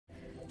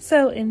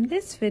So in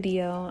this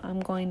video, I'm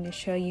going to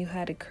show you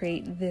how to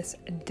create this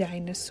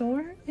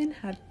dinosaur and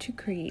how to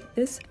create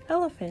this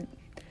elephant.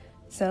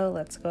 So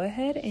let's go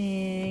ahead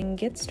and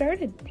get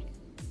started.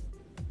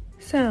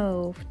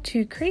 So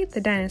to create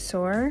the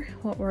dinosaur,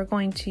 what we're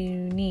going to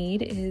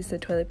need is the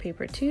toilet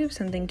paper tube,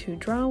 something to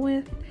draw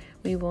with.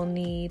 We will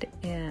need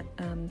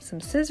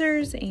some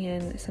scissors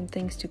and some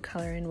things to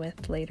color in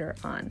with later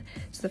on.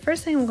 So the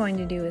first thing I'm going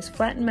to do is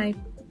flatten my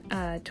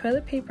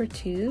toilet paper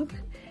tube.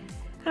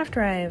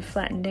 After I have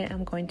flattened it,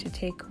 I'm going to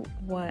take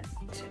what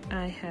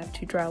I have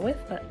to draw with,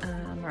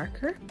 a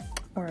marker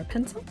or a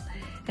pencil,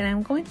 and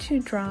I'm going to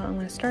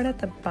start at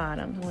the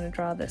bottom. I'm going to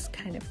draw this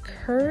kind of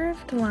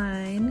curved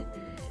line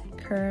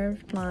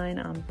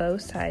on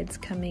both sides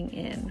coming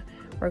in.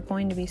 We're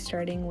going to be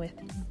starting with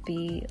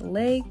the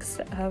legs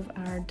of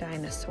our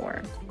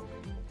dinosaur.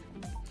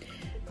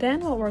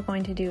 Then what we're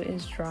going to do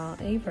is draw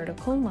a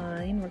vertical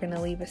line. We're going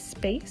to leave a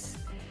space.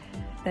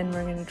 Then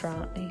we're going to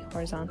draw a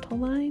horizontal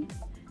line,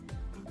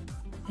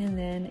 and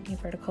then a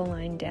vertical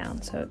line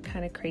down, so it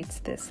kind of creates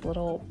this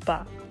little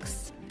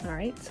box.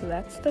 Alright, so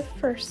that's the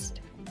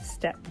first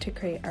step to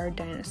create our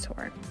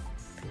dinosaur.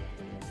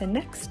 The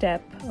next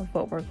step of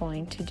what we're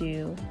going to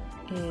do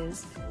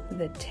is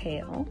the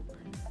tail.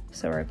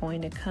 So we're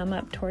going to come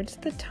up towards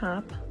the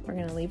top, we're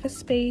going to leave a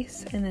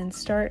space, and then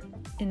start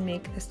and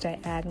make this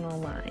diagonal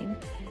line.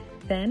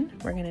 Then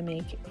we're going to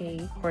make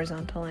a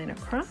horizontal line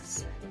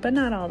across, but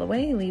not all the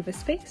way, leave a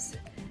space.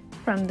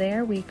 From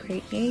there, we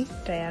create a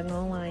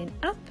diagonal line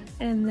up,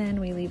 and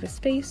then we leave a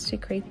space to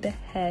create the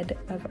head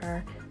of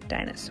our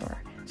dinosaur.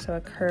 So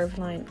a curved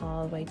line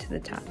all the way to the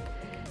top.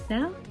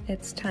 Now,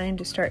 it's time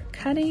to start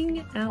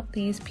cutting out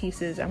these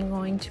pieces. I'm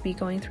going to be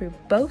going through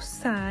both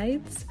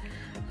sides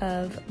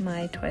of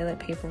my toilet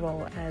paper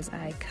roll as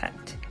I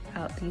cut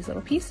out these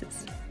little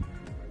pieces.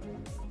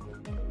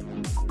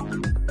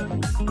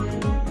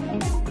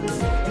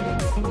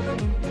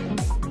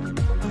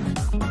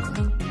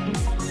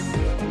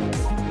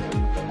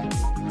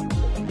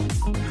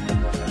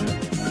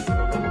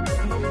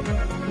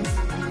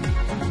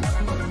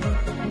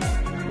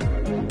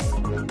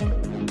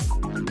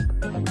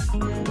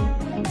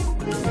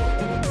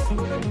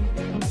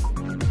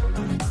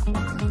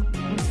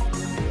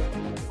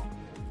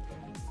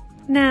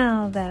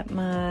 Now that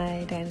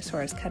my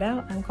dinosaur is cut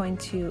out, I'm going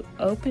to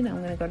go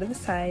to the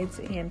sides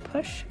and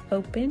push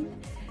open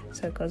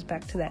so it goes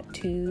back to that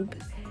tube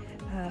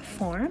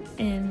form,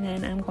 and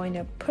then I'm going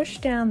to push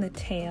down the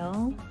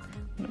tail.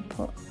 I'm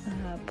going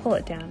to pull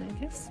it down,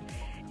 I guess,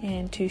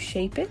 and to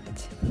shape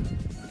it.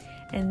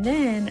 And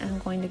then I'm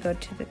going to go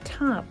to the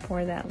top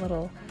where that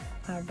little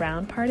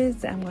round part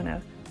is. I'm going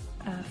to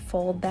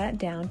fold that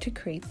down to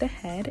create the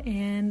head,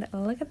 and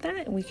look at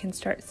that, we can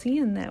start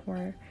seeing that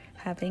we're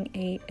having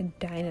a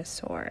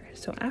dinosaur.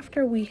 So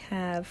after we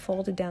have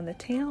folded down the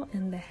tail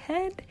and the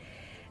head,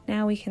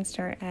 now we can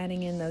start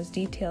adding in those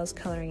details,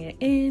 coloring it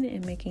in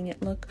and making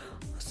it look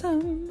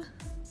awesome.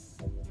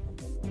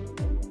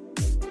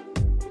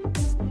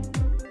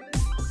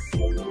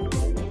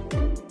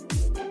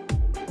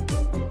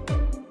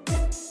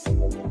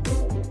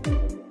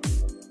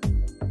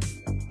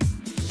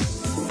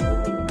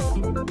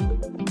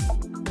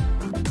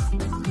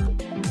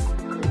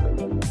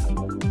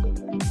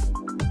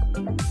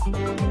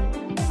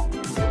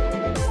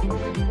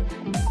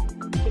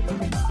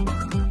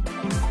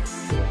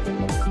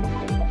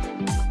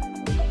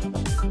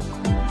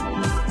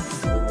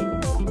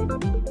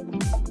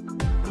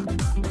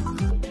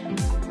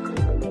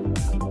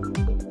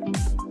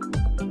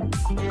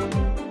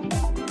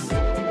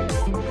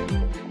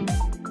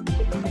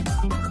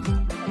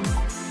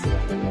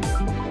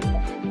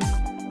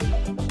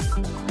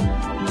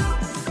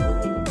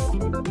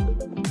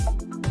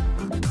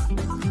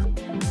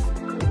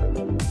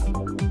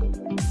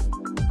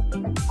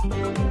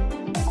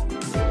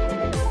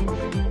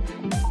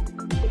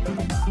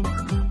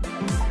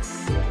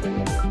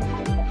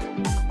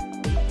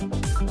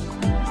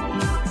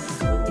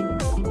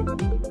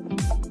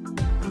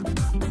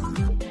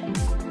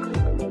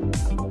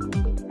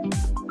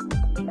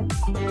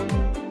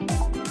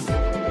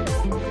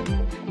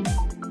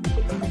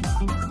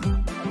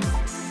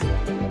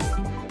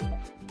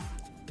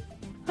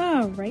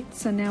 Alright,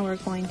 so now we're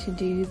going to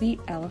do the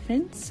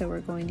elephant. So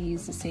we're going to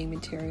use the same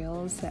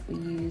materials that we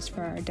used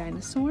for our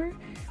dinosaur.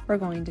 We're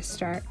going to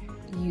start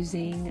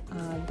using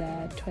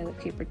the toilet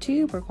paper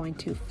tube. We're going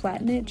to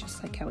flatten it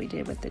just like how we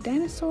did with the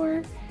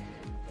dinosaur.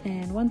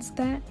 And once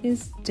that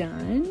is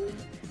done,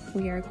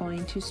 we are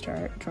going to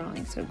start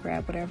drawing. So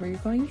grab whatever you're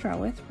going to draw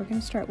with. We're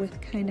going to start with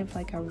kind of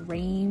like a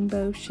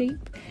rainbow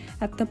shape.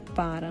 At the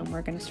bottom,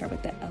 we're going to start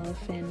with the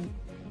elephant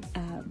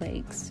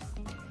legs.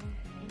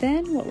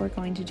 Then what we're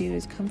going to do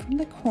is come from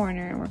the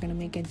corner and we're going to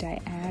make a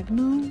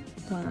diagonal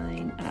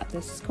line up.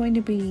 This is going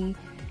to be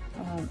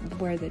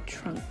where the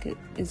trunk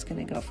is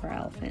going to go for our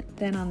elephant.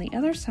 Then on the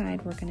other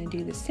side, we're going to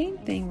do the same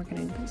thing. We're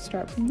going to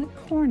start from the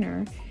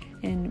corner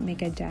and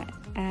make a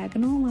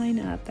diagonal line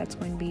up. That's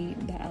going to be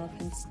the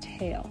elephant's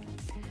tail.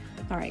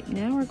 All right,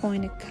 now we're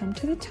going to come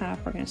to the top.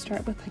 We're going to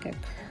start with like a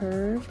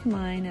curved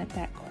line at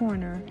that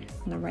corner,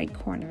 on the right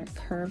corner.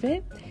 Curve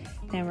it,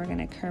 then we're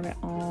going to curve it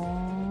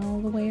all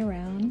the way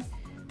around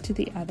to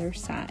the other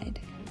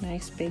side.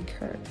 Nice big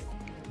curve.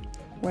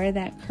 Where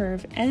that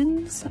curve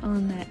ends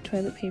on that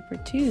toilet paper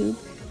tube,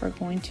 we're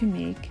going to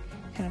make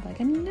kind of like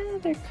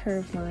another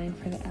curved line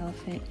for the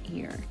elephant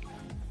ear.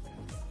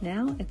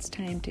 Now it's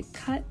time to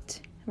cut.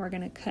 We're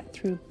going to cut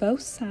through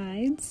both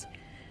sides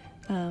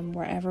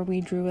wherever we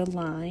drew a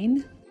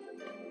line.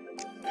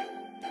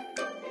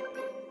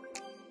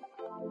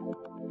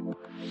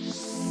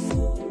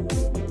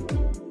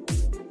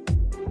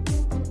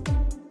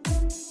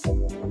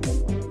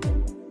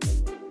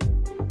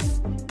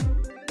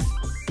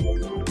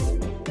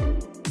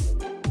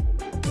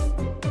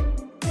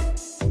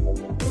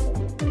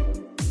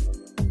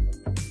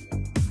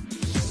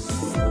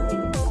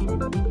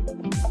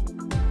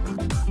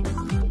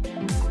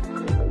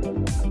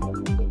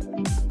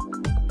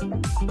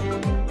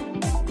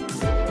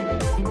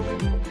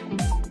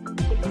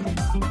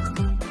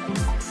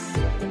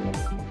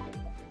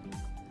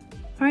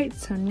 Alright,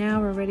 so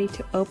now we're ready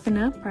to open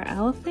up our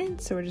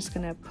elephant. So we're just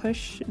going to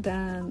push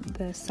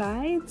the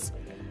sides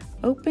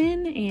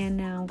open, and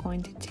now I'm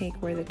going to take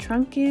where the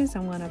trunk is.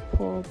 I'm going to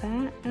pull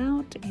that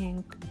out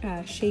and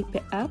shape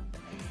it up.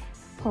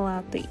 Pull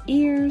out the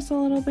ears a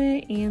little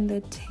bit and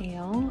the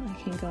tail.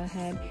 I can go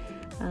ahead.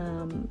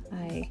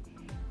 I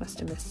must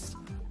have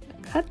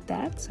miscut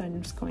that, so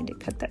I'm just going to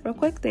cut that real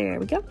quick. There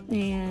we go.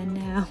 And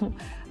now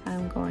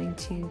I'm going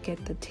to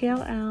get the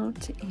tail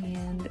out,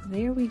 and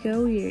there we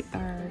go. We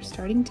are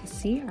starting to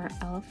see our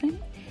elephant.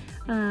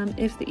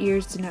 If the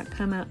ears did not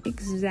come out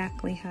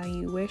exactly how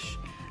you wish,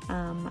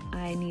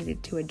 I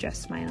needed to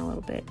adjust mine a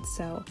little bit,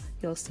 so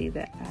you'll see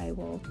that I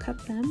will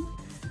cut them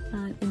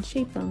and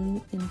shape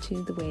them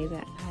into the way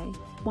that I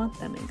want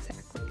them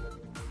exactly.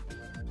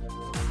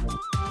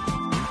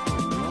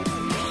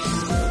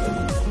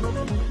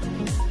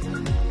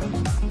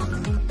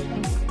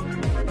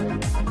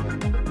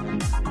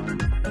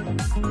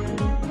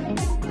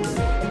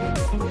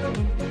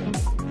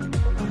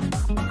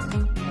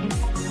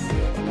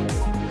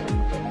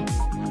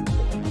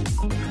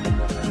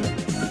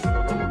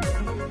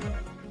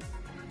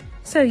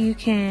 So you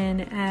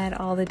can add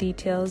all the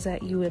details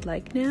that you would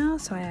like now.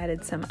 So I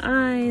added some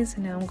eyes,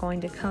 and now I'm going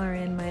to color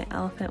in my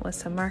elephant with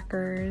some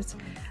markers.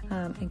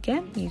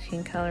 Again, you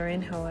can color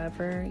in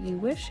however you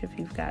wish. If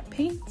you've got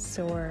paints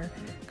or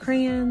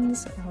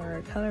crayons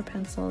or color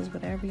pencils,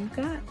 whatever you've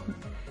got,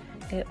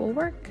 it will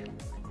work.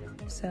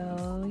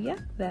 So yeah,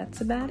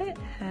 that's about it.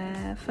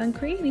 Have fun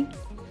creating.